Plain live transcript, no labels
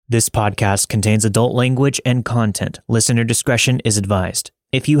This podcast contains adult language and content. Listener discretion is advised.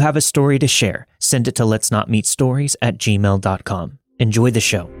 If you have a story to share, send it to letsnotmeetstories@gmail.com. Enjoy the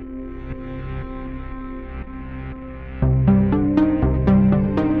show.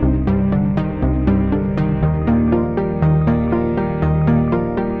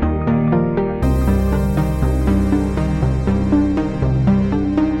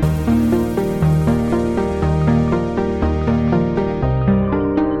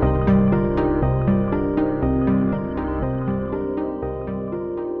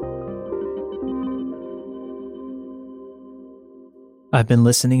 I've been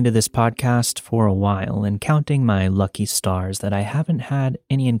listening to this podcast for a while and counting my lucky stars that I haven't had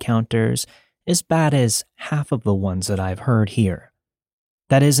any encounters as bad as half of the ones that I've heard here.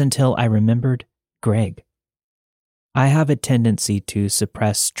 That is until I remembered Greg. I have a tendency to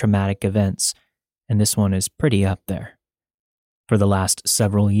suppress traumatic events, and this one is pretty up there. For the last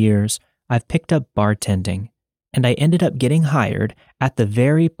several years, I've picked up bartending, and I ended up getting hired at the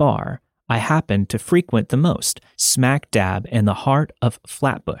very bar I happen to frequent the most, smack dab in the heart of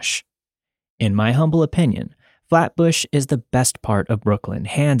Flatbush. In my humble opinion, Flatbush is the best part of Brooklyn,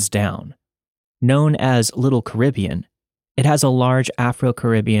 hands down. Known as Little Caribbean, it has a large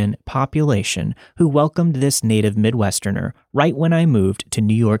Afro-Caribbean population who welcomed this native Midwesterner right when I moved to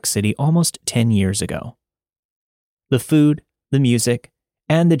New York City almost 10 years ago. The food, the music,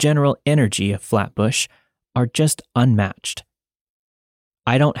 and the general energy of Flatbush are just unmatched.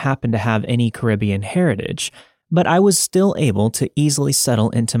 I don't happen to have any Caribbean heritage, but I was still able to easily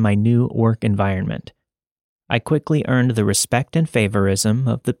settle into my new work environment. I quickly earned the respect and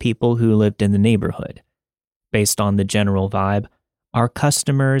favorism of the people who lived in the neighborhood. Based on the general vibe, our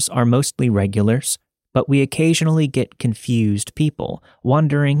customers are mostly regulars, but we occasionally get confused people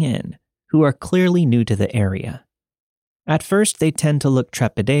wandering in who are clearly new to the area. At first, they tend to look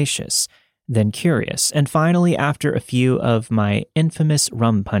trepidatious, then curious, and finally, after a few of my infamous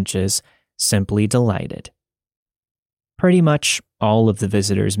rum punches, simply delighted. Pretty much all of the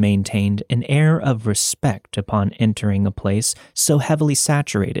visitors maintained an air of respect upon entering a place so heavily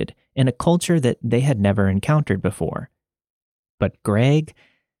saturated in a culture that they had never encountered before. But Greg,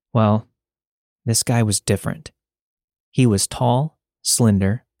 well, this guy was different. He was tall,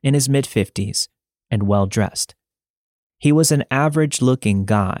 slender, in his mid-50s, and well-dressed. He was an average-looking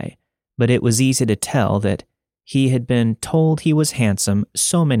guy, but it was easy to tell that he had been told he was handsome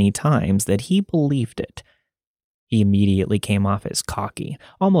so many times that he believed it. He immediately came off as cocky,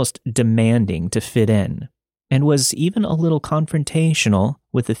 almost demanding to fit in, and was even a little confrontational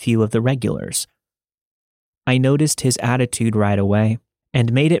with a few of the regulars. I noticed his attitude right away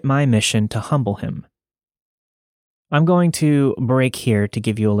and made it my mission to humble him. I'm going to break here to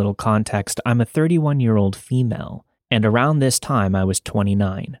give you a little context. I'm a 31-year-old female, and around this time I was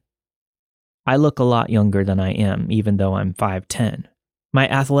 29. I look a lot younger than I am, even though I'm 5'10". My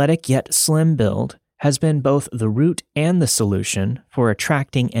athletic yet slim build has been both the root and the solution for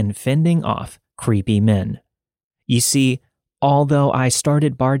attracting and fending off creepy men. You see, although I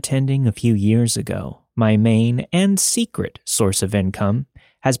started bartending a few years ago, my main and secret source of income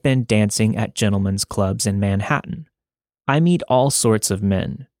has been dancing at gentlemen's clubs in Manhattan. I meet all sorts of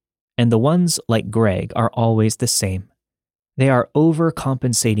men, and the ones like Greg are always the same. They are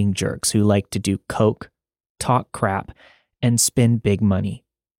overcompensating jerks who like to do coke, talk crap, and spend big money.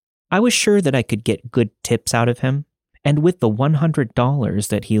 I was sure that I could get good tips out of him, and with the $100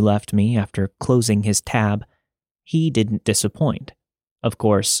 that he left me after closing his tab, he didn't disappoint. Of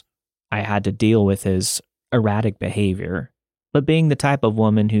course, I had to deal with his erratic behavior, but being the type of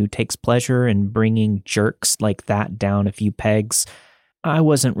woman who takes pleasure in bringing jerks like that down a few pegs, I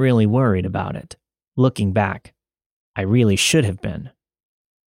wasn't really worried about it. Looking back, I really should have been.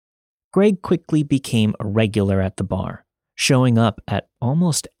 Greg quickly became a regular at the bar, showing up at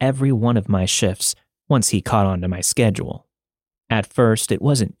almost every one of my shifts once he caught on to my schedule. At first, it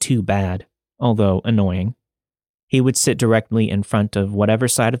wasn't too bad, although annoying. He would sit directly in front of whatever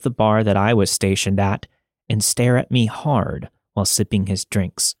side of the bar that I was stationed at and stare at me hard while sipping his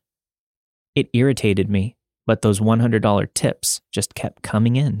drinks. It irritated me, but those $100 tips just kept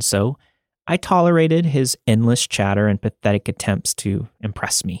coming in, so I tolerated his endless chatter and pathetic attempts to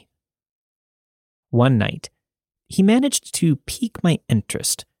impress me. One night, he managed to pique my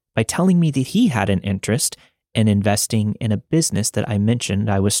interest by telling me that he had an interest in investing in a business that I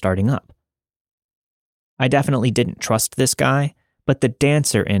mentioned I was starting up. I definitely didn't trust this guy, but the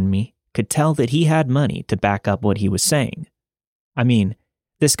dancer in me could tell that he had money to back up what he was saying. I mean,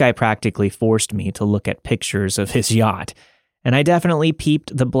 this guy practically forced me to look at pictures of his yacht, and I definitely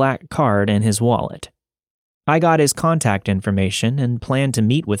peeped the black card in his wallet. I got his contact information and planned to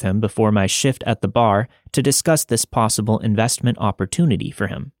meet with him before my shift at the bar to discuss this possible investment opportunity for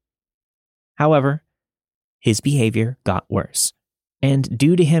him. However, his behavior got worse, and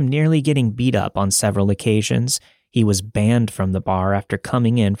due to him nearly getting beat up on several occasions, he was banned from the bar after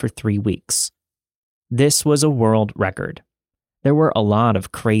coming in for 3 weeks. This was a world record. There were a lot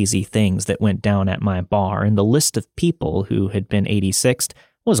of crazy things that went down at my bar, and the list of people who had been 86th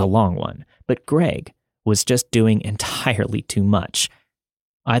was a long one, but Greg was just doing entirely too much.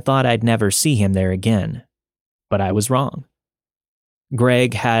 I thought I'd never see him there again, but I was wrong.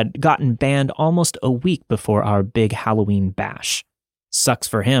 Greg had gotten banned almost a week before our big Halloween bash. Sucks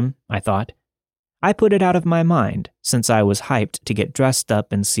for him, I thought. I put it out of my mind since I was hyped to get dressed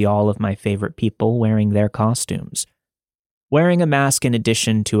up and see all of my favorite people wearing their costumes. Wearing a mask in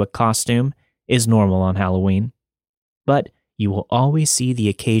addition to a costume is normal on Halloween, but you will always see the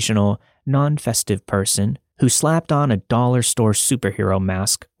occasional non-festive person who slapped on a dollar store superhero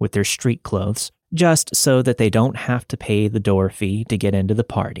mask with their street clothes just so that they don't have to pay the door fee to get into the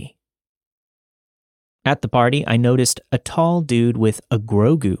party. At the party, I noticed a tall dude with a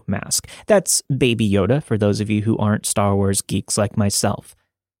Grogu mask. That's Baby Yoda for those of you who aren't Star Wars geeks like myself.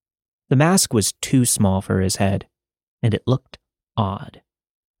 The mask was too small for his head, and it looked odd.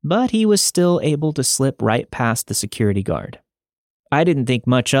 But he was still able to slip right past the security guard. I didn't think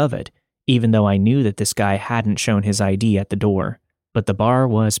much of it, even though I knew that this guy hadn't shown his ID at the door, but the bar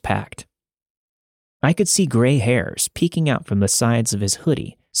was packed. I could see gray hairs peeking out from the sides of his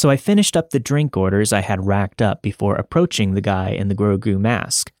hoodie, so I finished up the drink orders I had racked up before approaching the guy in the Grogu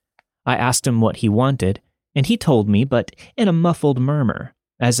mask. I asked him what he wanted, and he told me, but in a muffled murmur,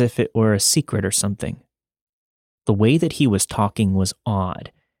 as if it were a secret or something. The way that he was talking was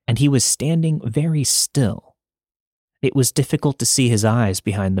odd, and he was standing very still. It was difficult to see his eyes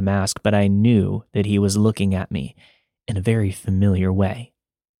behind the mask, but I knew that he was looking at me in a very familiar way.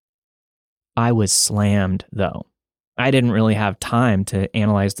 I was slammed, though. I didn't really have time to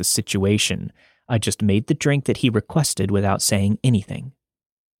analyze the situation. I just made the drink that he requested without saying anything.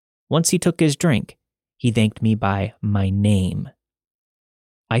 Once he took his drink, he thanked me by my name.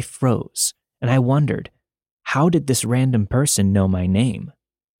 I froze, and I wondered, how did this random person know my name?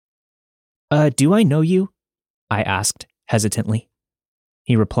 Do I know you? I asked hesitantly.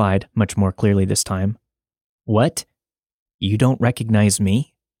 He replied, much more clearly this time. What? You don't recognize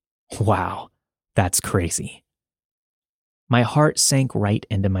me? Wow, that's crazy. My heart sank right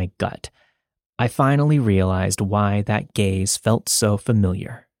into my gut. I finally realized why that gaze felt so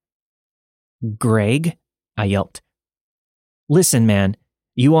familiar. Greg? I yelped. Listen, man,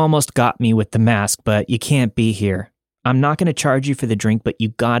 you almost got me with the mask, but you can't be here. I'm not going to charge you for the drink, but you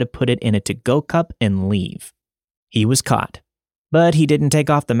gotta put it in a to-go cup and leave. He was caught, but he didn't take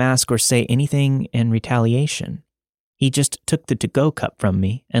off the mask or say anything in retaliation. He just took the to-go cup from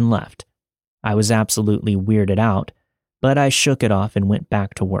me and left. I was absolutely weirded out, but I shook it off and went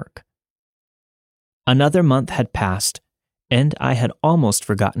back to work. Another month had passed, and I had almost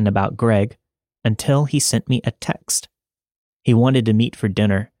forgotten about Greg until he sent me a text. He wanted to meet for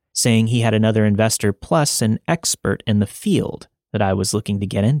dinner, saying he had another investor plus an expert in the field that I was looking to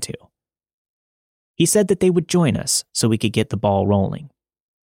get into. He said that they would join us so we could get the ball rolling.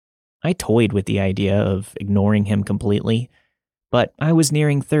 I toyed with the idea of ignoring him completely, but I was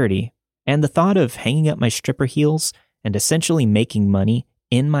nearing 30, and the thought of hanging up my stripper heels and essentially making money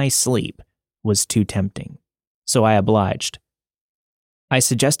in my sleep was too tempting, so I obliged. I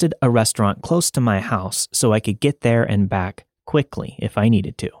suggested a restaurant close to my house so I could get there and back quickly if I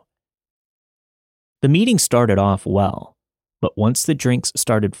needed to. The meeting started off well, but once the drinks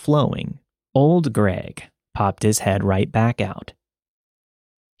started flowing, old Greg popped his head right back out.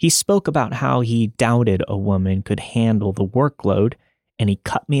 He spoke about how he doubted a woman could handle the workload, and he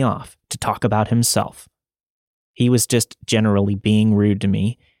cut me off to talk about himself. He was just generally being rude to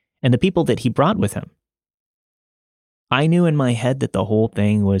me and the people that he brought with him. I knew in my head that the whole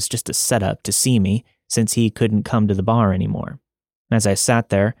thing was just a setup to see me since he couldn't come to the bar anymore. As I sat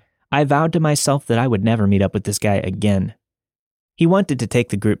there, I vowed to myself that I would never meet up with this guy again. He wanted to take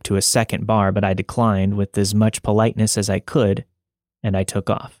the group to a second bar, but I declined with as much politeness as I could, and I took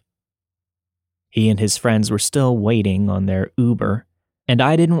off. He and his friends were still waiting on their Uber, and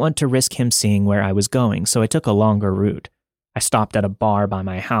I didn't want to risk him seeing where I was going, so I took a longer route. I stopped at a bar by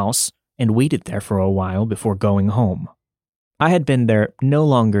my house and waited there for a while before going home. I had been there no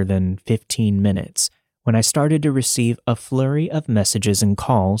longer than 15 minutes when I started to receive a flurry of messages and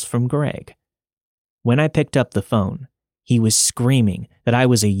calls from Greg. When I picked up the phone, he was screaming that I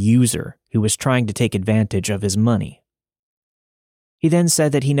was a user who was trying to take advantage of his money. He then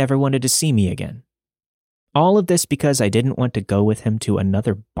said that he never wanted to see me again. All of this because I didn't want to go with him to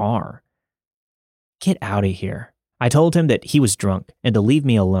another bar. Get out of here. I told him that he was drunk and to leave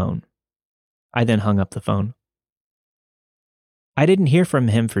me alone. I then hung up the phone. I didn't hear from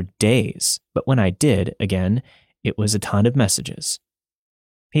him for days, but when I did, again, it was a ton of messages.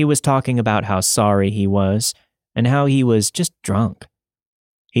 He was talking about how sorry he was and how he was just drunk.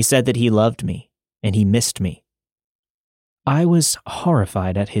 He said that he loved me and he missed me. I was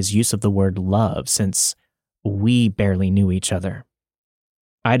horrified at his use of the word love since we barely knew each other.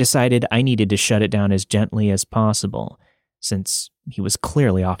 I decided I needed to shut it down as gently as possible since he was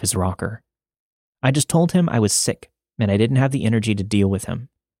clearly off his rocker. I just told him I was sick and I didn't have the energy to deal with him.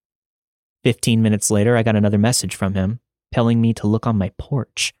 15 minutes later, I got another message from him telling me to look on my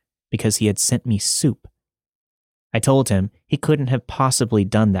porch because he had sent me soup. I told him he couldn't have possibly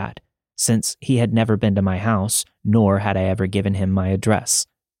done that since he had never been to my house, nor had I ever given him my address.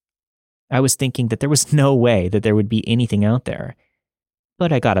 I was thinking that there was no way that there would be anything out there,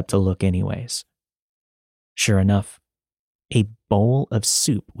 but I got up to look anyways. Sure enough, a bowl of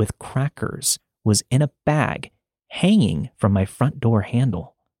soup with crackers was in a bag hanging from my front door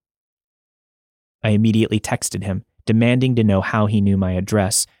handle. I immediately texted him, demanding to know how he knew my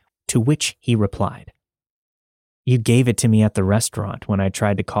address, to which he replied, "You gave it to me at the restaurant when I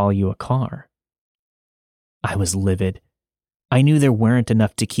tried to call you a car." I was livid. I knew there weren't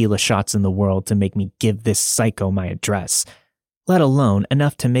enough tequila shots in the world to make me give this psycho my address, let alone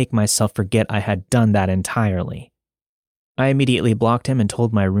enough to make myself forget I had done that entirely. I immediately blocked him and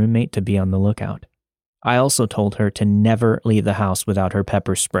told my roommate to be on the lookout. I also told her to never leave the house without her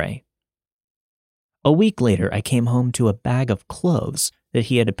pepper spray. A week later, I came home to a bag of clothes that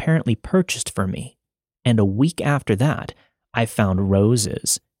he had apparently purchased for me, and a week after that, I found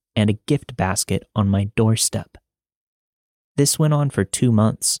roses and a gift basket on my doorstep. This went on for 2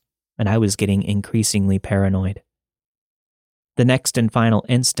 months, and I was getting increasingly paranoid. The next and final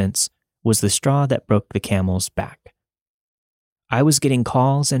instance was the straw that broke the camel's back. I was getting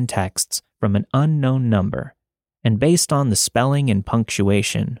calls and texts from an unknown number, and based on the spelling and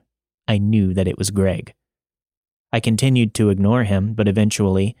punctuation, I knew that it was Greg. I continued to ignore him, but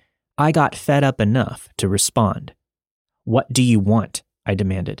eventually, I got fed up enough to respond. "What do you want?" I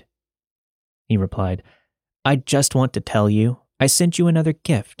demanded. He replied, "I just want to tell you I sent you another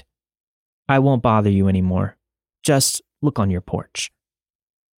gift. I won't bother you anymore. Just look on your porch."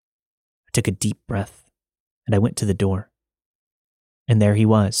 I took a deep breath, and I went to the door. And there he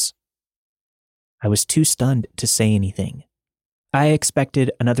was. I was too stunned to say anything. I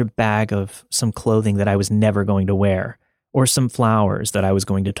expected another bag of some clothing that I was never going to wear, or some flowers that I was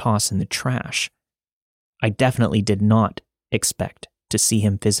going to toss in the trash. I definitely did not expect to see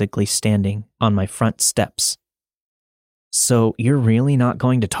him physically standing on my front steps. "So you're really not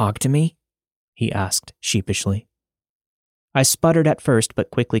going to talk to me?" he asked sheepishly. I sputtered at first,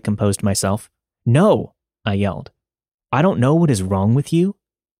 but quickly composed myself. "No," I yelled. "I don't know what is wrong with you,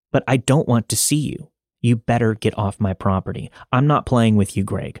 but I don't want to see you. You better get off my property. I'm not playing with you,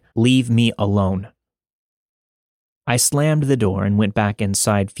 Greg. Leave me alone." I slammed the door and went back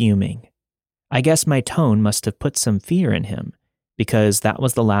inside fuming. I guess my tone must have put some fear in him, because that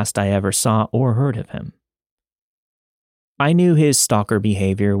was the last I ever saw or heard of him. I knew his stalker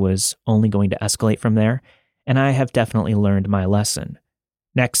behavior was only going to escalate from there, and I have definitely learned my lesson.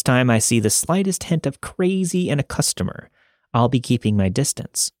 Next time I see the slightest hint of crazy in a customer, I'll be keeping my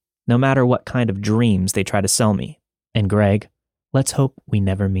distance, no matter what kind of dreams they try to sell me. And Greg, let's hope we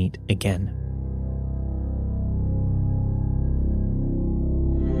never meet again.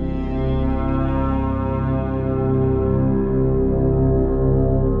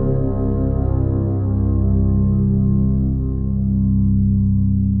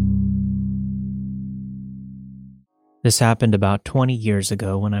 This happened about 20 years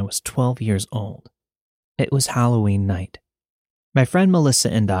ago when I was 12 years old. It was Halloween night. My friend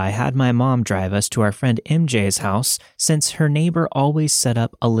Melissa and I had my mom drive us to our friend MJ's house since her neighbor always set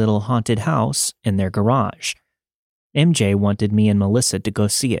up a little haunted house in their garage. MJ wanted me and Melissa to go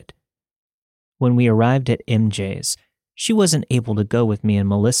see it. When we arrived at MJ's, she wasn't able to go with me and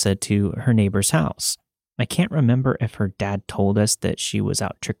Melissa to her neighbor's house. I can't remember if her dad told us that she was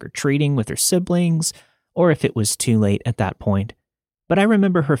out trick-or-treating with her siblings or if it was too late at that point, but I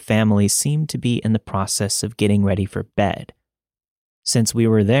remember her family seemed to be in the process of getting ready for bed. Since we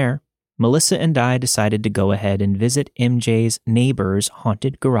were there, Melissa and I decided to go ahead and visit MJ's neighbor's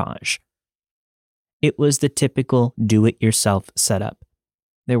haunted garage. It was the typical do-it-yourself setup.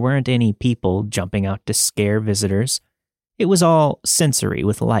 There weren't any people jumping out to scare visitors. It was all sensory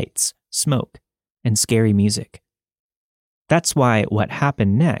with lights, smoke, and scary music. That's why what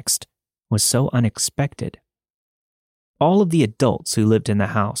happened next was so unexpected. All of the adults who lived in the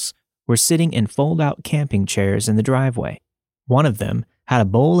house were sitting in fold-out camping chairs in the driveway. One of them had a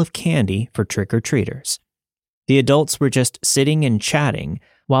bowl of candy for trick-or-treaters. The adults were just sitting and chatting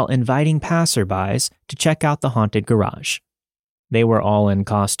while inviting passerbys to check out the haunted garage. They were all in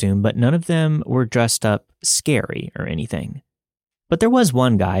costume, but none of them were dressed up scary or anything. But there was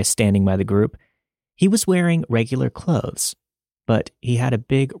one guy standing by the group. He was wearing regular clothes, but he had a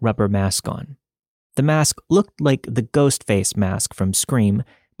big rubber mask on. The mask looked like the ghost face mask from Scream,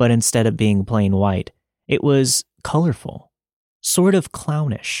 but instead of being plain white, it was colorful, sort of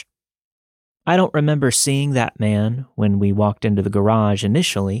clownish. I don't remember seeing that man when we walked into the garage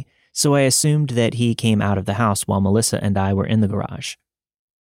initially, so I assumed that he came out of the house while Melissa and I were in the garage.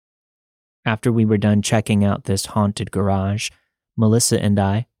 After we were done checking out this haunted garage, Melissa and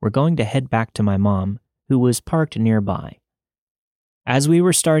I were going to head back to my mom, who was parked nearby. As we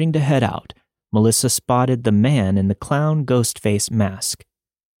were starting to head out, Melissa spotted the man in the clown ghost face mask.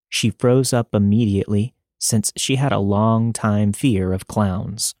 She froze up immediately since she had a long-time fear of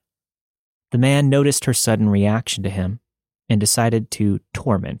clowns. The man noticed her sudden reaction to him and decided to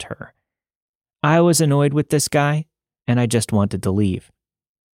torment her. I was annoyed with this guy, and I just wanted to leave.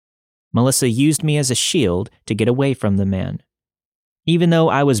 Melissa used me as a shield to get away from the man. Even though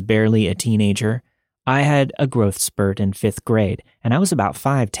I was barely a teenager, I had a growth spurt in 5th grade, and I was about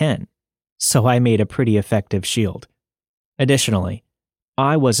 5'10", so I made a pretty effective shield. Additionally,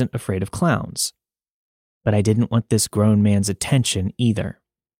 I wasn't afraid of clowns, but I didn't want this grown man's attention either.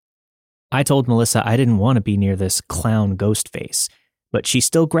 I told Melissa I didn't want to be near this clown ghost face, but she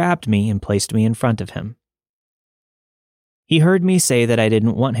still grabbed me and placed me in front of him. He heard me say that I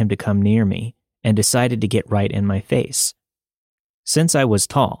didn't want him to come near me and decided to get right in my face. Since I was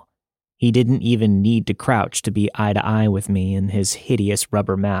tall, he didn't even need to crouch to be eye to eye with me in his hideous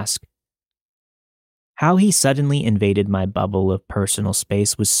rubber mask. How he suddenly invaded my bubble of personal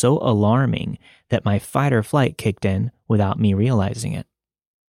space was so alarming that my fight or flight kicked in without me realizing it.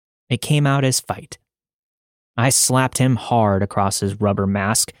 It came out as fight. I slapped him hard across his rubber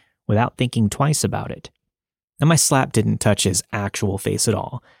mask without thinking twice about it. And my slap didn't touch his actual face at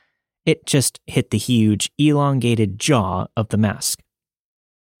all. It just hit the huge, elongated jaw of the mask.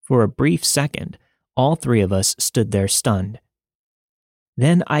 For a brief second, all three of us stood there stunned.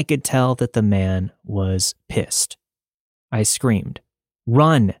 Then I could tell that the man was pissed. I screamed,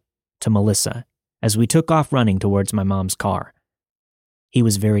 "Run!" to Melissa as we took off running towards my mom's car. He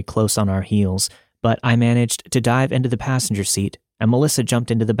was very close on our heels, but I managed to dive into the passenger seat and Melissa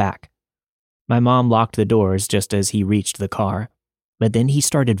jumped into the back. My mom locked the doors just as he reached the car, but then he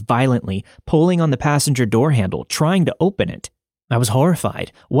started violently pulling on the passenger door handle, trying to open it. I was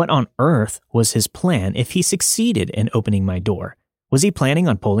horrified. What on earth was his plan if he succeeded in opening my door? Was he planning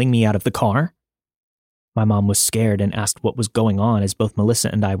on pulling me out of the car? My mom was scared and asked what was going on as both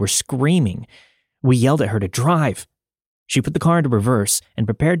Melissa and I were screaming. We yelled at her to drive. She put the car into reverse and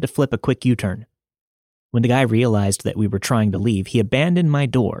prepared to flip a quick U-turn. When the guy realized that we were trying to leave, he abandoned my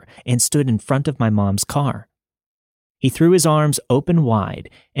door and stood in front of my mom's car. He threw his arms open wide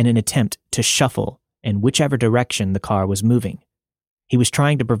in an attempt to shuffle in whichever direction the car was moving. He was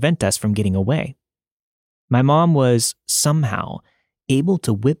trying to prevent us from getting away. My mom was somehow able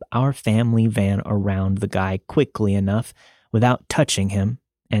to whip our family van around the guy quickly enough without touching him,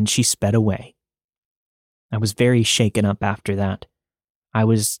 and she sped away. I was very shaken up after that. I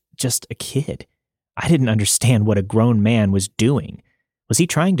was just a kid. I didn't understand what a grown man was doing. Was he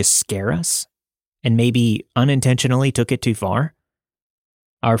trying to scare us? And maybe unintentionally took it too far?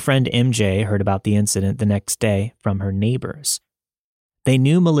 Our friend MJ heard about the incident the next day from her neighbors. They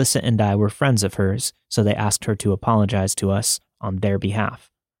knew Melissa and I were friends of hers, so they asked her to apologize to us on their behalf.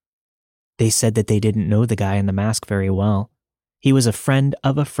 They said that they didn't know the guy in the mask very well. He was a friend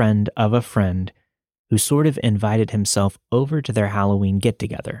of a friend of a friend who sort of invited himself over to their Halloween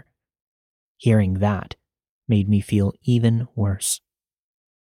get-together. Hearing that made me feel even worse.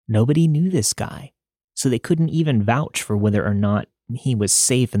 Nobody knew this guy, so they couldn't even vouch for whether or not he was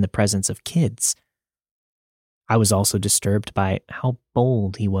safe in the presence of kids. I was also disturbed by how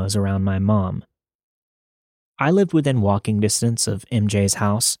bold he was around my mom. I lived within walking distance of MJ's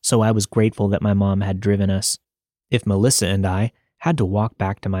house, so I was grateful that my mom had driven us. If Melissa and I had to walk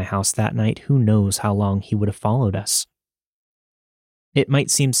back to my house that night, who knows how long he would have followed us. It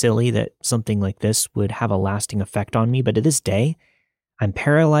might seem silly that something like this would have a lasting effect on me, but to this day, I'm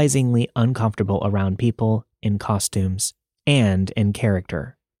paralyzingly uncomfortable around people in costumes and in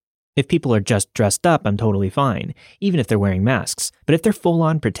character. If people are just dressed up, I'm totally fine, even if they're wearing masks. But if they're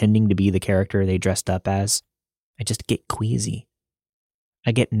full-on pretending to be the character they dressed up as, I just get queasy.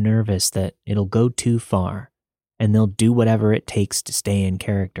 I get nervous that it'll go too far, and they'll do whatever it takes to stay in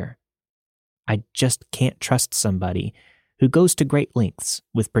character. I just can't trust somebody who goes to great lengths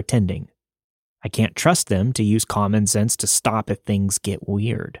with pretending. I can't trust them to use common sense to stop if things get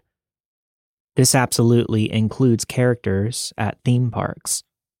weird. This absolutely includes characters at theme parks.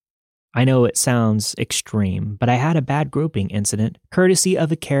 I know it sounds extreme, but I had a bad groping incident courtesy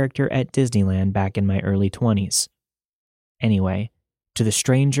of a character at Disneyland back in my early 20s. Anyway, to the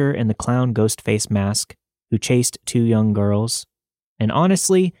stranger in the clown ghost face mask who chased two young girls, and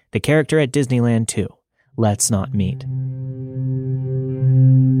honestly, the character at Disneyland too, let's not meet.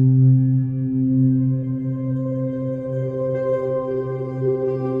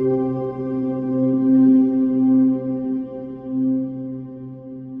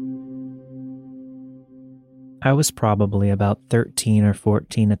 I was probably about 13 or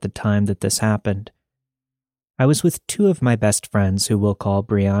 14 at the time that this happened. I was with two of my best friends who we'll call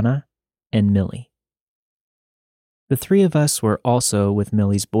Brianna and Millie. The three of us were also with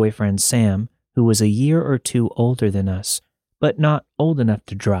Millie's boyfriend Sam, who was a year or two older than us, but not old enough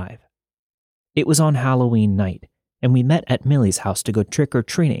to drive. It was on Halloween night, and we met at Millie's house to go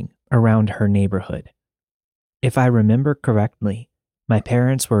trick-or-treating around her neighborhood. If I remember correctly, my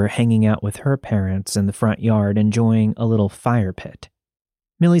parents were hanging out with her parents in the front yard enjoying a little fire pit.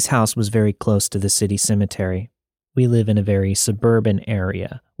 Millie's house was very close to the city cemetery. We live in a very suburban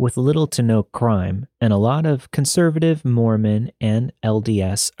area with little to no crime and a lot of conservative Mormon and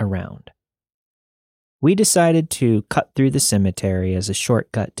LDS around. We decided to cut through the cemetery as a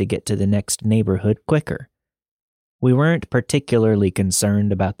shortcut to get to the next neighborhood quicker. We weren't particularly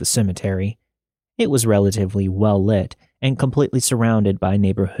concerned about the cemetery. It was relatively well lit and completely surrounded by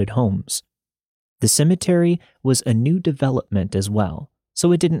neighborhood homes. The cemetery was a new development as well,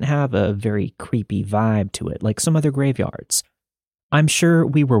 so it didn't have a very creepy vibe to it like some other graveyards. I'm sure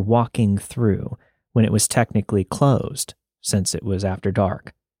we were walking through when it was technically closed, since it was after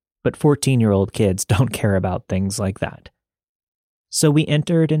dark, but 14-year-old kids don't care about things like that. So we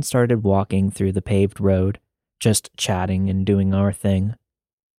entered and started walking through the paved road, just chatting and doing our thing.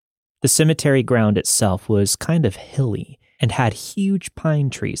 The cemetery ground itself was kind of hilly and had huge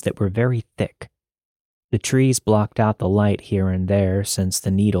pine trees that were very thick. The trees blocked out the light here and there since the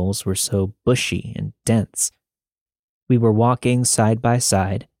needles were so bushy and dense. We were walking side by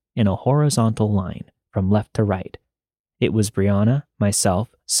side in a horizontal line from left to right. It was Brianna, myself,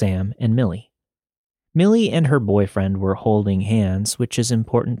 Sam, and Millie. Millie and her boyfriend were holding hands, which is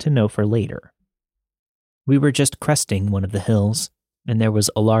important to know for later. We were just cresting one of the hills, and there was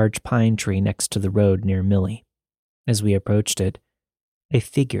a large pine tree next to the road near Millie. As we approached it, a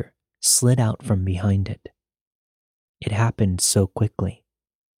figure slid out from behind it. It happened so quickly.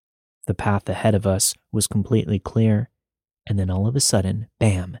 The path ahead of us was completely clear, and then all of a sudden,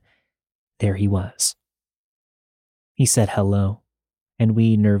 bam, there he was. He said hello, and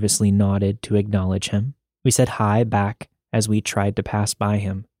we nervously nodded to acknowledge him. We said hi back as we tried to pass by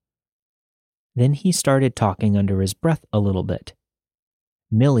him. Then he started talking under his breath a little bit.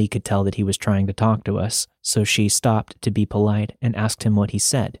 Millie could tell that he was trying to talk to us, so she stopped to be polite and asked him what he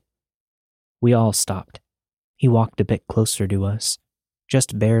said. We all stopped. He walked a bit closer to us,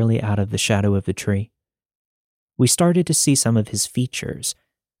 just barely out of the shadow of the tree. We started to see some of his features,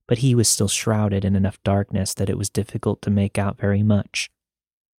 but he was still shrouded in enough darkness that it was difficult to make out very much.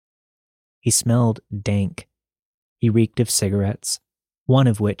 He smelled dank. He reeked of cigarettes, one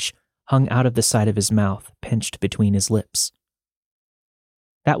of which hung out of the side of his mouth, pinched between his lips.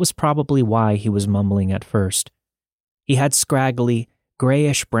 That was probably why he was mumbling at first. He had scraggly,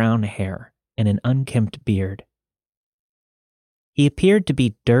 grayish-brown hair and an unkempt beard. He appeared to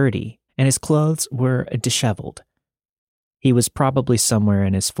be dirty, and his clothes were disheveled. He was probably somewhere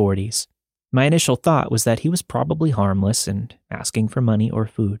in his 40s. My initial thought was that he was probably harmless and asking for money or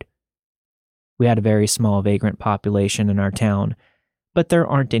food. We had a very small vagrant population in our town, but there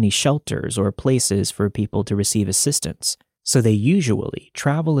aren't any shelters or places for people to receive assistance, so they usually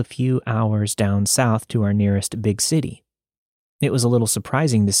travel a few hours down south to our nearest big city. It was a little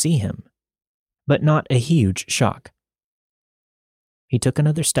surprising to see him, but not a huge shock. He took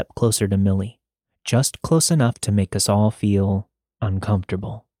another step closer to Millie, just close enough to make us all feel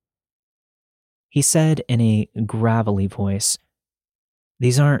uncomfortable. He said in a gravelly voice,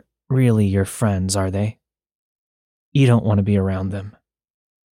 "These aren't really your friends, are they? You don't want to be around them."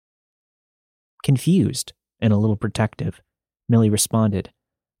 Confused and a little protective, Millie responded,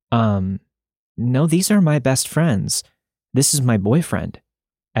 No, these are my best friends. This is my boyfriend,"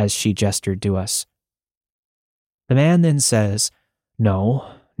 as she gestured to us. The man then says,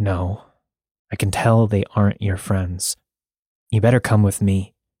 No, I can tell they aren't your friends. You better come with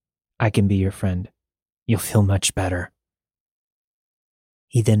me. I can be your friend. You'll feel much better."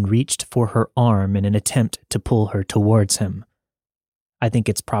 He then reached for her arm in an attempt to pull her towards him. I think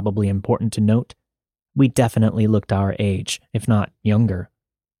it's probably important to note, we definitely looked our age, if not younger.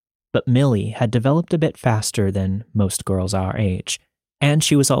 But Millie had developed a bit faster than most girls our age, and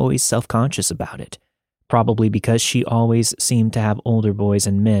she was always self-conscious about it, probably because she always seemed to have older boys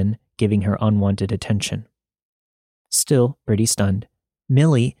and men giving her unwanted attention. Still pretty stunned,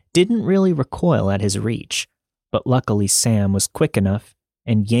 Millie didn't really recoil at his reach, but luckily Sam was quick enough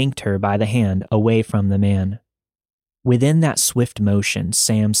and yanked her by the hand away from the man. Within that swift motion,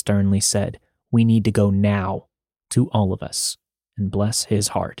 Sam sternly said, "We need to go now," to all of us, and bless his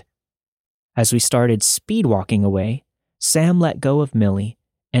heart. As we started speed walking away, Sam let go of Millie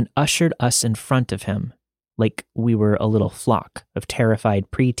and ushered us in front of him, like we were a little flock of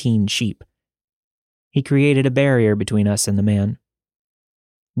terrified preteen sheep. He created a barrier between us and the man.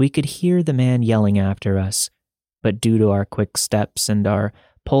 We could hear the man yelling after us, but due to our quick steps and our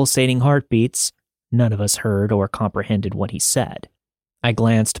pulsating heartbeats, none of us heard or comprehended what he said. I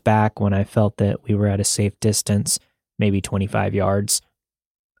glanced back when I felt that we were at a safe distance, maybe 25 yards,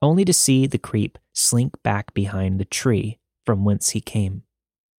 only to see the creep slink back behind the tree from whence he came.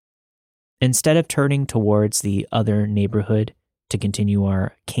 Instead of turning towards the other neighborhood to continue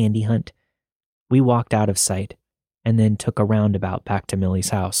our candy hunt, we walked out of sight and then took a roundabout back to Millie's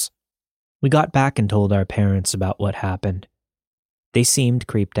house. We got back and told our parents about what happened. They seemed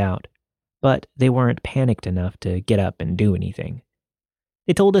creeped out, but they weren't panicked enough to get up and do anything.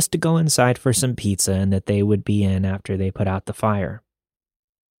 They told us to go inside for some pizza and that they would be in after they put out the fire.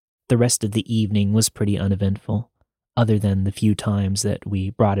 The rest of the evening was pretty uneventful, other than the few times that we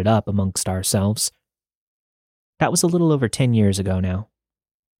brought it up amongst ourselves. That was a little over 10 years ago now.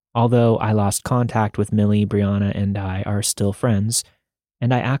 Although I lost contact with Millie, Brianna, and I are still friends,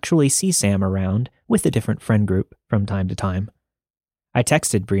 and I actually see Sam around with a different friend group from time to time. I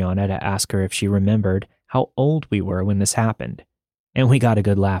texted Brianna to ask her if she remembered how old we were when this happened, and we got a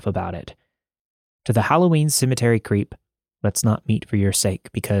good laugh about it. To the Halloween cemetery creep, let's not meet for your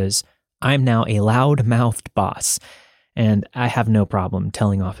sake, because I'm now a loud-mouthed boss, and I have no problem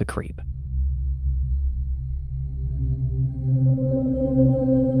telling off a creep.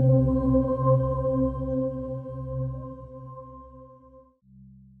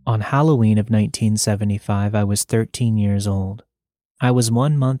 On Halloween of 1975, I was 13 years old. I was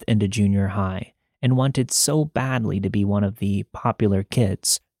 1 month into junior high and wanted so badly to be one of the popular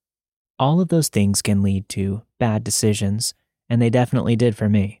kids. All of those things can lead to bad decisions, and they definitely did for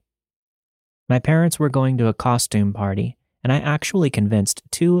me. My parents were going to a costume party, and I actually convinced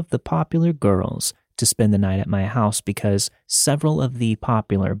 2 of the popular girls to spend the night at my house because several of the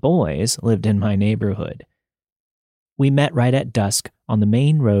popular boys lived in my neighborhood. We met right at dusk on the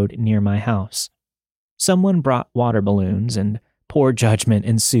main road near my house. Someone brought water balloons, and poor judgment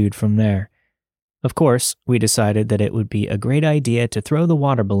ensued from there. Of course, we decided that it would be a great idea to throw the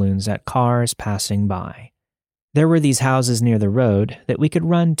water balloons at cars passing by. There were these houses near the road that we could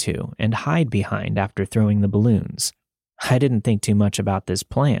run to and hide behind after throwing the balloons. I didn't think too much about this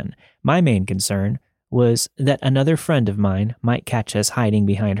plan. My main concern was that another friend of mine might catch us hiding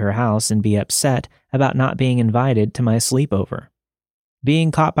behind her house and be upset about not being invited to my sleepover.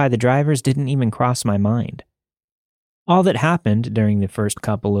 Being caught by the drivers didn't even cross my mind. All that happened during the first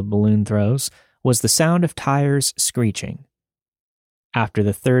couple of balloon throws was the sound of tires screeching. After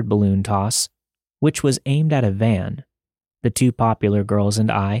the third balloon toss, which was aimed at a van, the 2 popular girls and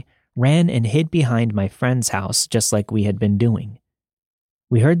I ran and hid behind my friend's house just like we had been doing.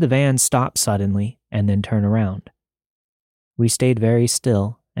 We heard the van stop suddenly and then turn around. We stayed very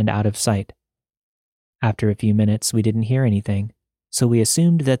still and out of sight. After a few minutes, we didn't hear anything, so we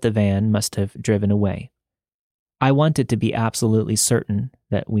assumed that the van must have driven away. I wanted to be absolutely certain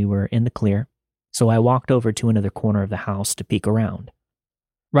that we were in the clear, so I walked over to another corner of the house to peek around.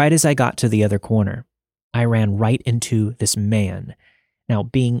 Right as I got to the other corner, I ran right into this man. Now,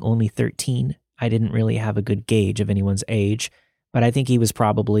 being only 13, I didn't really have a good gauge of anyone's age, but I think he was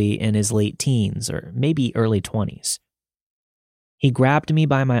probably in his late teens or maybe early 20s. He grabbed me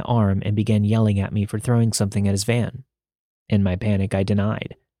by my arm and began yelling at me for throwing something at his van. In my panic, I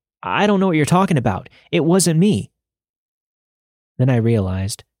denied. "I don't know what you're talking about. It wasn't me." Then I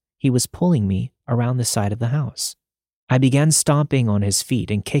realized he was pulling me around the side of the house. I began stomping on his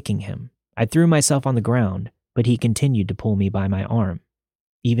feet and kicking him. I threw myself on the ground, but he continued to pull me by my arm.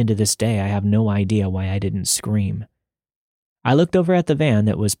 Even to this day, I have no idea why I didn't scream. I looked over at the van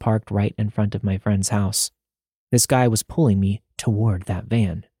that was parked right in front of my friend's house. This guy was pulling me toward that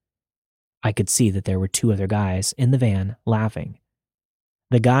van. I could see that there were 2 other guys in the van laughing.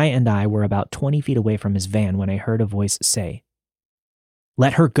 The guy and I were about 20 feet away from his van when I heard a voice say,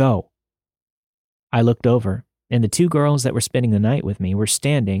 "Let her go." I looked over, and the 2 girls that were spending the night with me were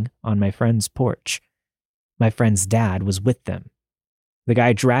standing on my friend's porch. My friend's dad was with them. The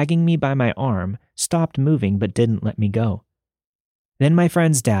guy dragging me by my arm stopped moving but didn't let me go. Then my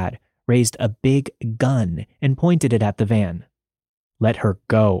friend's dad raised a big gun and pointed it at the van. "Let her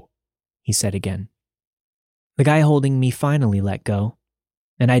go," he said again. The guy holding me finally let go,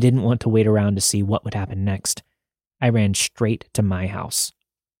 and I didn't want to wait around to see what would happen next. I ran straight to my house.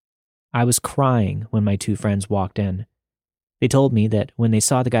 I was crying when my 2 friends walked in. They told me that when they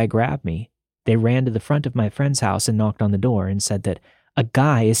saw the guy grab me, they ran to the front of my friend's house and knocked on the door and said that a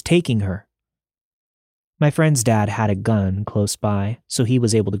guy is taking her. My friend's dad had a gun close by, so he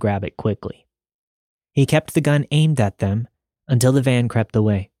was able to grab it quickly. He kept the gun aimed at them until the van crept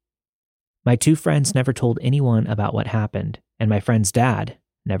away. My 2 friends never told anyone about what happened, and my friend's dad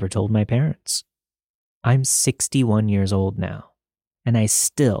never told my parents. I'm 61 years old now, and I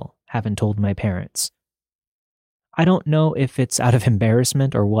still haven't told my parents. I don't know if it's out of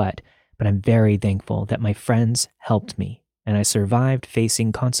embarrassment or what, but I'm very thankful that my friends helped me and I survived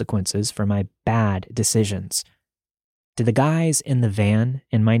facing consequences for my bad decisions. To the guys in the van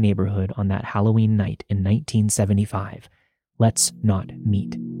in my neighborhood on that Halloween night in 1975, let's not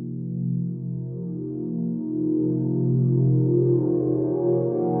meet.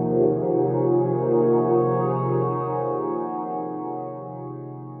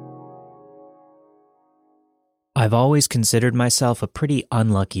 I've always considered myself a pretty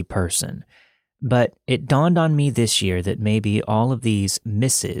unlucky person, but it dawned on me this year that maybe all of these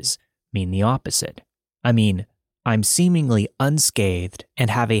misses mean the opposite. I mean, I'm seemingly unscathed and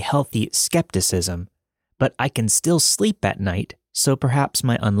have a healthy skepticism, but I can still sleep at night, so perhaps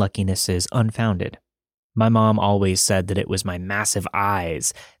my unluckiness is unfounded. My mom always said that it was my massive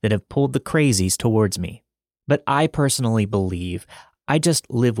eyes that have pulled the crazies towards me, but I personally believe I just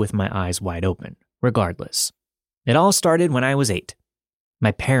live with my eyes wide open, regardless. It all started when I was 8.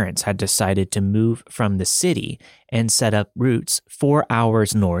 My parents had decided to move from the city and set up roots 4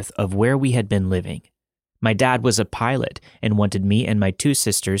 hours north of where we had been living. My dad was a pilot and wanted me and my 2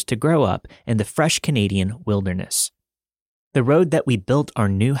 sisters to grow up in the fresh Canadian wilderness. The road that we built our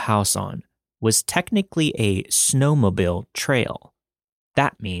new house on was technically a snowmobile trail.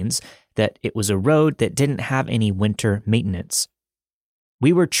 That means that it was a road that didn't have any winter maintenance.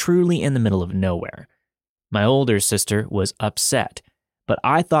 We were truly in the middle of nowhere. My older sister was upset, but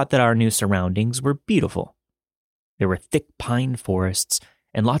I thought that our new surroundings were beautiful. There were thick pine forests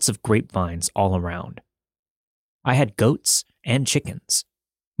and lots of grapevines all around. I had goats and chickens.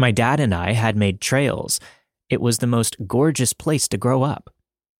 My dad and I had made trails. It was the most gorgeous place to grow up.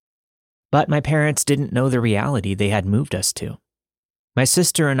 But my parents didn't know the reality they had moved us to. My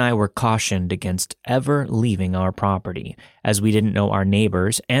sister and I were cautioned against ever leaving our property, as we didn't know our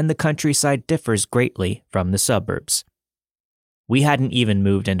neighbors and the countryside differs greatly from the suburbs. We hadn't even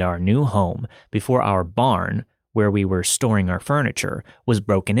moved into our new home before our barn, where we were storing our furniture, was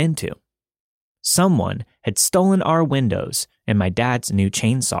broken into. Someone had stolen our windows and my dad's new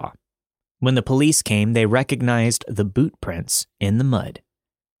chainsaw. When the police came, they recognized the boot prints in the mud.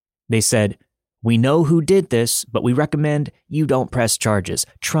 They said, "We know who did this, but we recommend you don't press charges.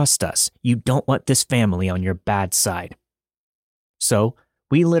 Trust us, you don't want this family on your bad side." So,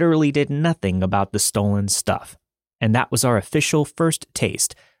 we literally did nothing about the stolen stuff, and that was our official first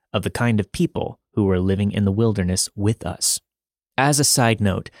taste of the kind of people who were living in the wilderness with us. As a side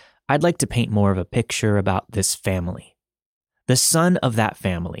note, I'd like to paint more of a picture about this family. The son of that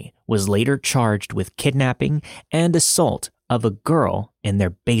family was later charged with kidnapping and assault of a girl in their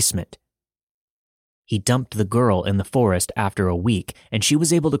basement. He dumped the girl in the forest after a week, and she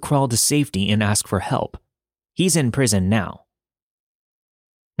was able to crawl to safety and ask for help. He's in prison now.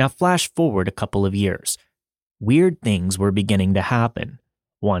 Now flash forward a couple of years. Weird things were beginning to happen.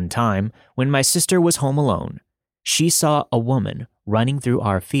 One time, when my sister was home alone, she saw a woman running through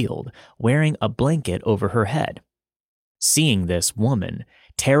our field wearing a blanket over her head. Seeing this woman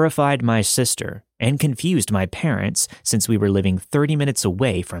terrified my sister and confused my parents since we were living 30 minutes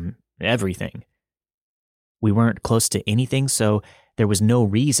away from everything. We weren't close to anything, so there was no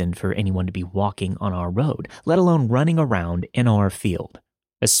reason for anyone to be walking on our road, let alone running around in our field,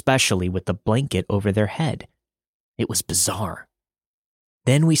 especially with the blanket over their head. It was bizarre.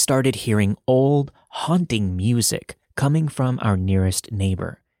 Then we started hearing old, haunting music coming from our nearest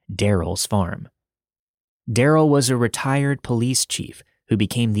neighbor, Daryl's farm. Daryl was a retired police chief who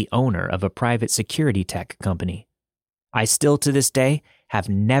became the owner of a private security tech company. I still, to this day, have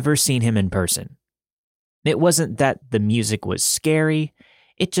never seen him in person. It wasn't that the music was scary,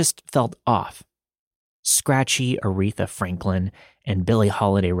 it just felt off. Scratchy Aretha Franklin and Billie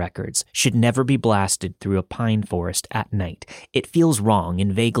Holiday records should never be blasted through a pine forest at night. It feels wrong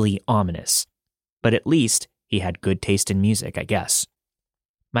and vaguely ominous. But at least he had good taste in music, I guess.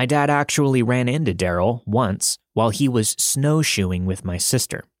 My dad actually ran into Daryl once while he was snowshoeing with my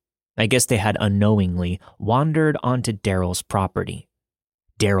sister. I guess they had unknowingly wandered onto Daryl's property.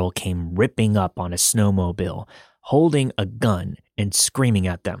 Daryl came ripping up on a snowmobile, holding a gun and screaming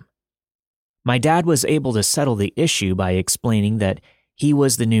at them. My dad was able to settle the issue by explaining that he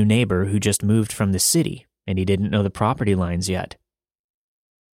was the new neighbor who just moved from the city and he didn't know the property lines yet.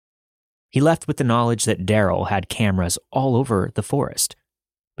 He left with the knowledge that Daryl had cameras all over the forest.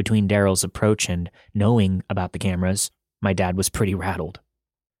 Between Daryl's approach and knowing about the cameras, my dad was pretty rattled.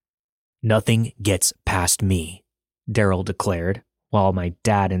 "Nothing gets past me," Daryl declared, while my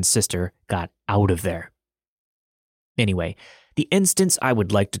dad and sister got out of there. Anyway, the instance I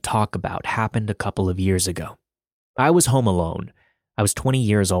would like to talk about happened a couple of years ago. I was home alone. I was 20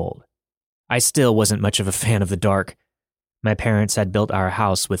 years old. I still wasn't much of a fan of the dark. My parents had built our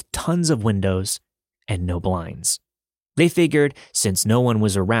house with tons of windows and no blinds. They figured since no one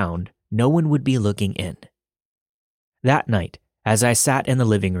was around, no one would be looking in. That night, as I sat in the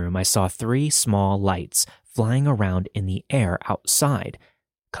living room, I saw 3 small lights flying around in the air outside,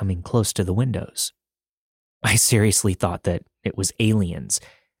 coming close to the windows. I seriously thought that it was aliens,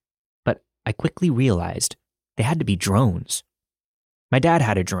 but I quickly realized they had to be drones. My dad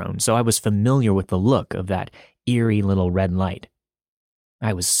had a drone, so I was familiar with the look of that eerie little red light.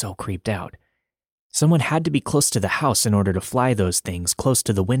 I was so creeped out. Someone had to be close to the house in order to fly those things close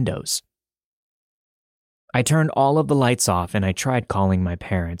to the windows. I turned all of the lights off and I tried calling my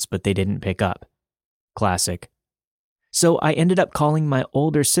parents, but they didn't pick up. Classic. So I ended up calling my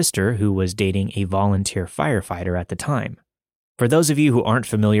older sister, who was dating a volunteer firefighter at the time. For those of you who aren't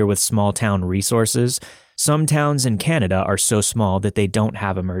familiar with small town resources, some towns in Canada are so small that they don't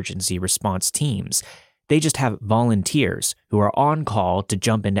have emergency response teams. They just have volunteers who are on call to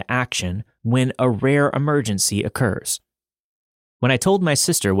jump into action when a rare emergency occurs. When I told my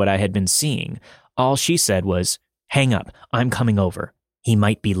sister what I had been seeing, all she said was, "Hang up, I'm coming over. He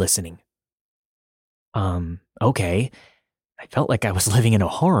might be listening." Okay. I felt like I was living in a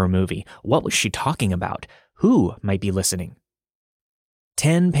horror movie. What was she talking about? Who might be listening?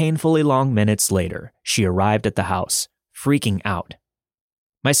 10 painfully long minutes later, she arrived at the house, freaking out.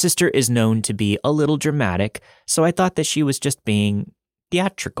 My sister is known to be a little dramatic, so I thought that she was just being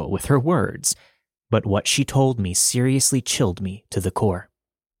theatrical with her words. But what she told me seriously chilled me to the core.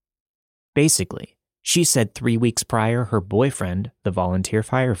 Basically, she said 3 weeks prior, her boyfriend, the volunteer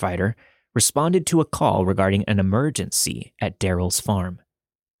firefighter, responded to a call regarding an emergency at Daryl's farm.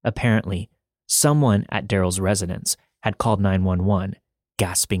 Apparently, someone at Daryl's residence had called 911,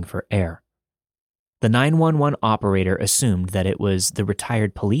 gasping for air. The 911 operator assumed that it was the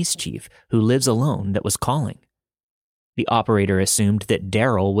retired police chief who lives alone that was calling. The operator assumed that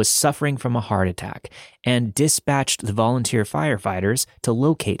Daryl was suffering from a heart attack and dispatched the volunteer firefighters to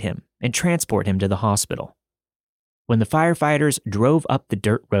locate him and transport him to the hospital. When the firefighters drove up the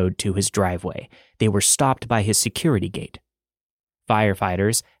dirt road to his driveway, they were stopped by his security gate.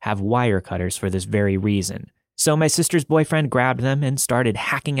 Firefighters have wire cutters for this very reason, so my sister's boyfriend grabbed them and started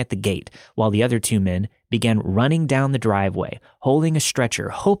hacking at the gate while the other 2 men began running down the driveway, holding a stretcher,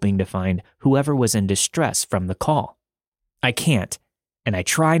 hoping to find whoever was in distress from the call. I can't, and I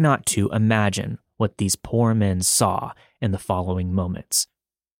try not to imagine what these poor men saw in the following moments.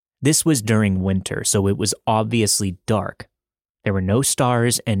 This was during winter, so it was obviously dark. There were no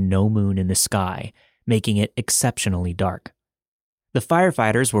stars and no moon in the sky, making it exceptionally dark. The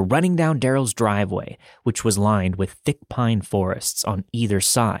firefighters were running down Daryl's driveway, which was lined with thick pine forests on either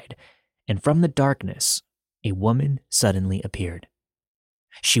side, and from the darkness, a woman suddenly appeared.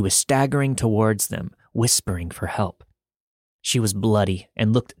 She was staggering towards them, whispering for help. She was bloody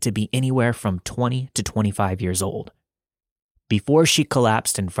and looked to be anywhere from 20 to 25 years old. Before she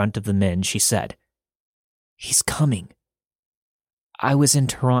collapsed in front of the men, she said, "He's coming. I was in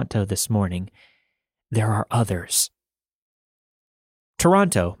Toronto this morning. There are others."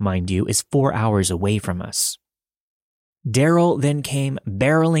 Toronto, mind you, is 4 hours away from us. Daryl then came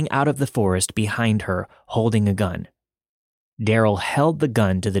barreling out of the forest behind her, holding a gun. Daryl held the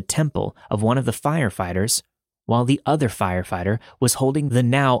gun to the temple of one of the firefighters, while the other firefighter was holding the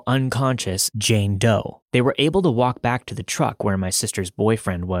now unconscious Jane Doe. They were able to walk back to the truck where my sister's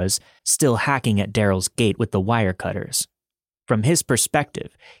boyfriend was, still hacking at Daryl's gate with the wire cutters. From his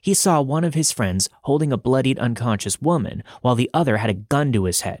perspective, he saw one of his friends holding a bloodied unconscious woman while the other had a gun to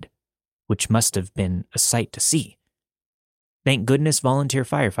his head, which must have been a sight to see. Thank goodness volunteer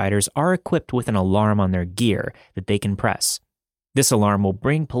firefighters are equipped with an alarm on their gear that they can press. This alarm will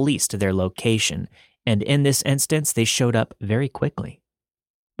bring police to their location, and in this instance, they showed up very quickly.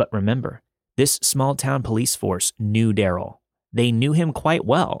 But remember, this small-town police force knew Daryl. They knew him quite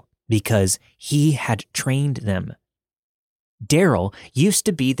well because he had trained them. Daryl used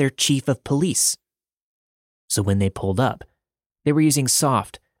to be their chief of police. So when they pulled up, they were using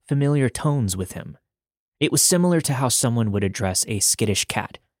soft, familiar tones with him. It was similar to how someone would address a skittish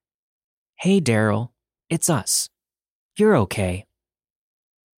cat. "Hey, Daryl, it's us. You're okay."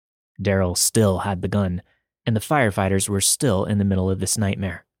 Daryl still had the gun, and the firefighters were still in the middle of this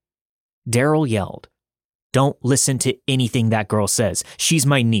nightmare. Daryl yelled, "Don't listen to anything that girl says. She's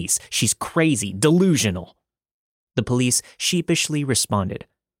my niece. She's crazy, delusional." The police sheepishly responded,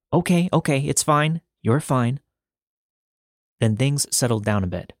 Okay, it's fine. You're fine." Then things settled down a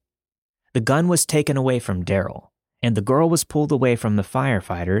bit. The gun was taken away from Daryl, and the girl was pulled away from the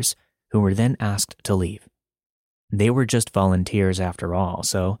firefighters, who were then asked to leave. They were just volunteers after all,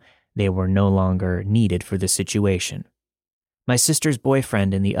 so they were no longer needed for the situation. My sister's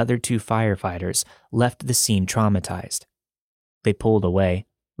boyfriend and the other two firefighters left the scene traumatized. They pulled away,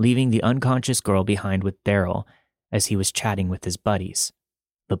 leaving the unconscious girl behind with Daryl as he was chatting with his buddies,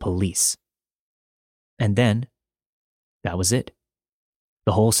 the police. And then, that was it.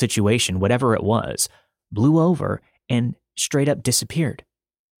 The whole situation, whatever it was, blew over and straight up disappeared.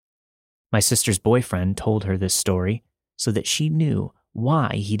 My sister's boyfriend told her this story so that she knew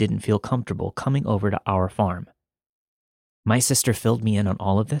why he didn't feel comfortable coming over to our farm. My sister filled me in on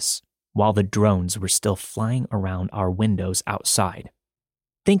all of this while the drones were still flying around our windows outside.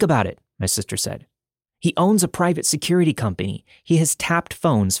 "Think about it," my sister said. "He owns a private security company. He has tapped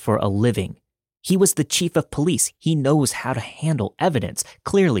phones for a living. He was the chief of police. He knows how to handle evidence.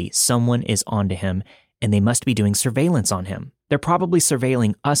 Clearly, someone is onto him, and they must be doing surveillance on him. They're probably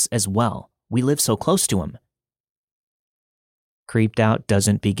surveilling us as well. We live so close to him." Creeped Out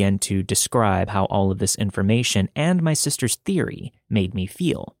doesn't begin to describe how all of this information and my sister's theory made me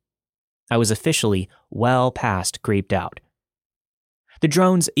feel. I was officially well past creeped out. The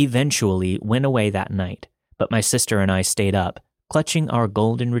drones eventually went away that night, but my sister and I stayed up, clutching our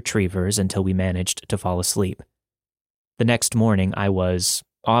golden retrievers until we managed to fall asleep. The next morning, I was,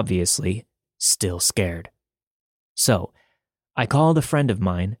 obviously, still scared. So, I called a friend of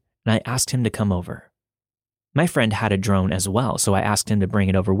mine and I asked him to come over. My friend had a drone as well, so I asked him to bring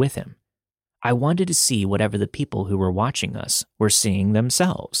it over with him. I wanted to see whatever the people who were watching us were seeing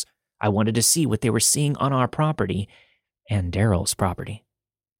themselves. I wanted to see what they were seeing on our property and Daryl's property.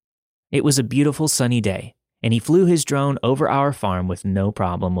 It was a beautiful sunny day, and he flew his drone over our farm with no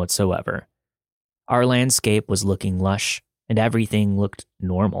problem whatsoever. Our landscape was looking lush, and everything looked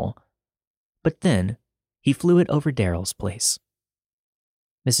normal. But then, he flew it over Daryl's place.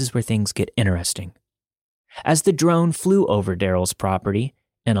 This is where things get interesting. As the drone flew over Daryl's property,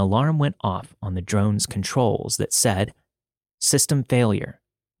 an alarm went off on the drone's controls that said, "System failure,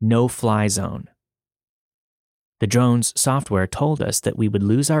 no fly zone." The drone's software told us that we would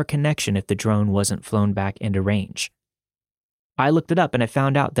lose our connection if the drone wasn't flown back into range. I looked it up and I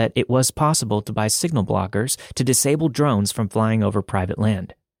found out that it was possible to buy signal blockers to disable drones from flying over private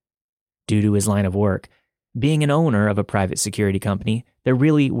land. Due to his line of work, being an owner of a private security company, there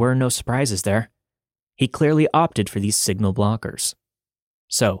really were no surprises there. He clearly opted for these signal blockers.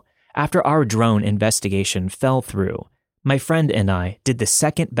 So, after our drone investigation fell through, my friend and I did the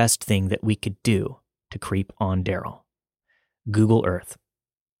second best thing that we could do to creep on Daryl: Google Earth.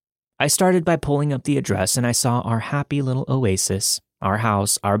 I started by pulling up the address and I saw our happy little oasis, our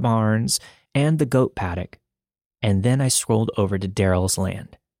house, our barns, and the goat paddock. And then I scrolled over to Daryl's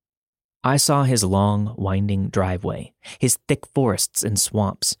land. I saw his long, winding driveway, his thick forests and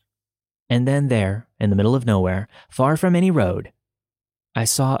swamps. And then there, in the middle of nowhere, far from any road, I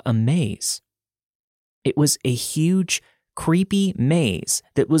saw a maze. It was a huge, creepy maze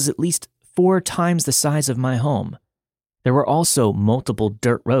that was at least 4 times the size of my home. There were also multiple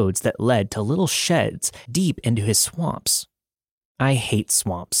dirt roads that led to little sheds deep into his swamps. I hate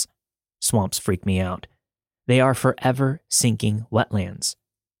swamps. Swamps freak me out. They are forever sinking wetlands.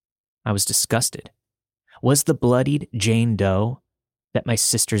 I was disgusted. Was the bloodied Jane Doe that my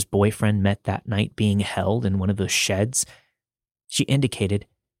sister's boyfriend met that night being held in one of those sheds? She indicated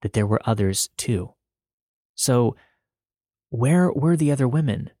that there were others too. So, where were the other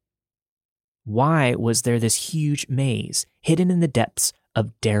women? Why was there this huge maze hidden in the depths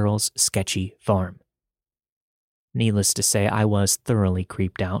of Daryl's sketchy farm? Needless to say, I was thoroughly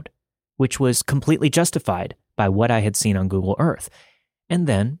creeped out, which was completely justified by what I had seen on Google Earth. And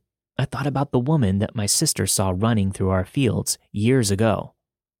then I thought about the woman that my sister saw running through our fields years ago.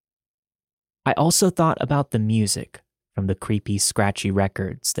 I also thought about the music from the creepy, scratchy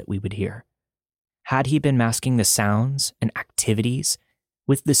records that we would hear. Had he been masking the sounds and activities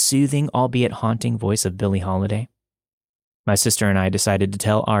with the soothing, albeit haunting voice of Billie Holiday? My sister and I decided to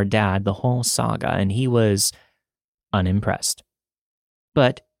tell our dad the whole saga, and he was unimpressed.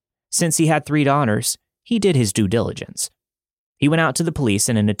 But since he had 3 daughters, he did his due diligence. He went out to the police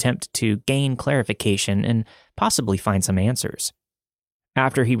in an attempt to gain clarification and possibly find some answers.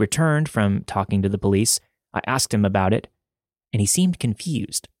 After he returned from talking to the police, I asked him about it, and he seemed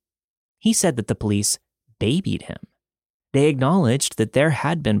confused. He said that the police babied him. They acknowledged that there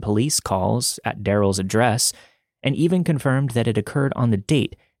had been police calls at Daryl's address, and even confirmed that it occurred on the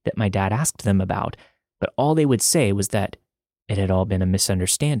date that my dad asked them about, but all they would say was that it had all been a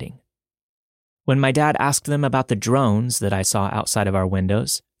misunderstanding. When my dad asked them about the drones that I saw outside of our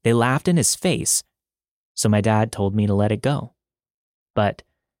windows, they laughed in his face, so my dad told me to let it go. But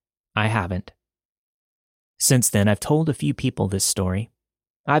I haven't. Since then, I've told a few people this story.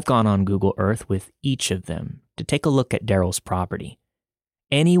 I've gone on Google Earth with each of them to take a look at Daryl's property.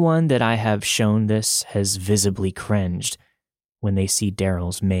 Anyone that I have shown this has visibly cringed when they see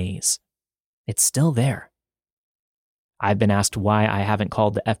Daryl's maze. It's still there. I've been asked why I haven't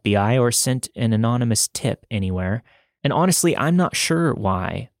called the FBI or sent an anonymous tip anywhere, and honestly, I'm not sure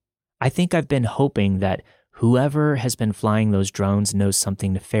why. I think I've been hoping that whoever has been flying those drones knows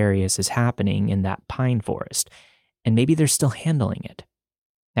something nefarious is happening in that pine forest, and maybe they're still handling it.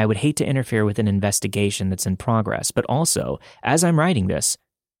 I would hate to interfere with an investigation that's in progress, but also, as I'm writing this,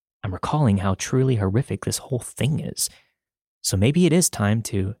 I'm recalling how truly horrific this whole thing is. So maybe it is time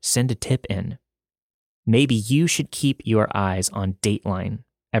to send a tip in. Maybe you should keep your eyes on Dateline,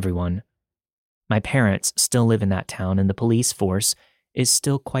 everyone. My parents still live in that town, and the police force is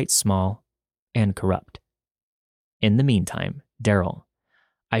still quite small and corrupt. In the meantime, Daryl,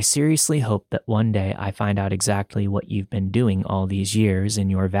 I seriously hope that one day I find out exactly what you've been doing all these years in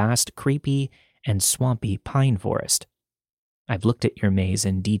your vast, creepy, and swampy pine forest. I've looked at your maze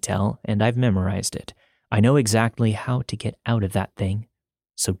in detail, and I've memorized it. I know exactly how to get out of that thing,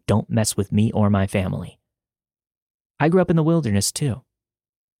 so don't mess with me or my family. I grew up in the wilderness too.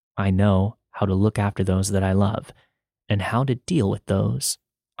 I know how to look after those that I love, and how to deal with those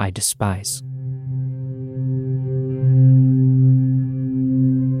I despise.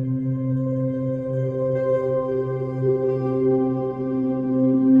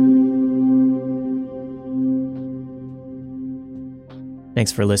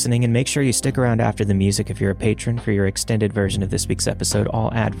 Thanks for listening, and make sure you stick around after the music if you're a patron for your extended version of this week's episode,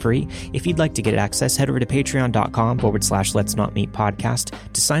 all ad-free. If you'd like to get access, head over to patreon.com/Let's Not Meet Podcast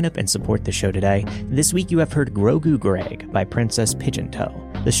to sign up and support the show today. This week you have heard Grogu Greg by Princess Pigeon Toe,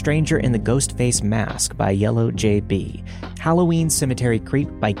 The Stranger in the Ghost Face Mask by Yellow JB, Halloween Cemetery Creep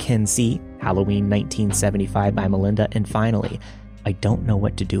by Ken C., Halloween 1975 by Melinda, and finally, I Don't Know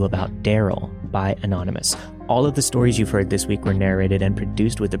What to Do About Daryl by Anonymous. All of the stories you've heard this week were narrated and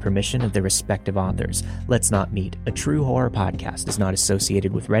produced with the permission of their respective authors. Let's Not Meet, a true horror podcast, is not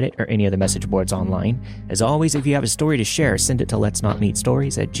associated with Reddit or any other message boards online. As always, if you have a story to share, send it to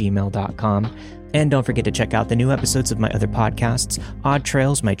letsnotmeetstories@gmail.com. And don't forget to check out the new episodes of my other podcasts, Odd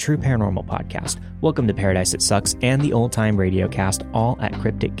Trails, my true paranormal podcast, Welcome to Paradise It Sucks, and the Old Time Radio Cast, all at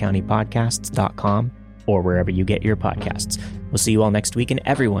crypticcountypodcasts.com or wherever you get your podcasts. We'll see you all next week, and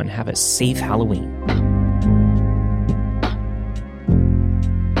everyone have a safe Halloween.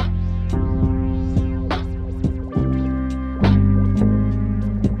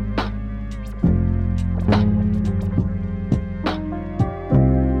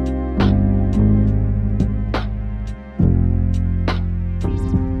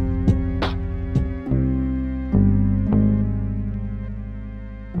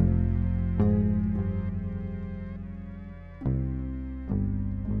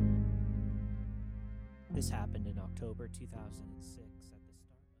 This happened in October 2006.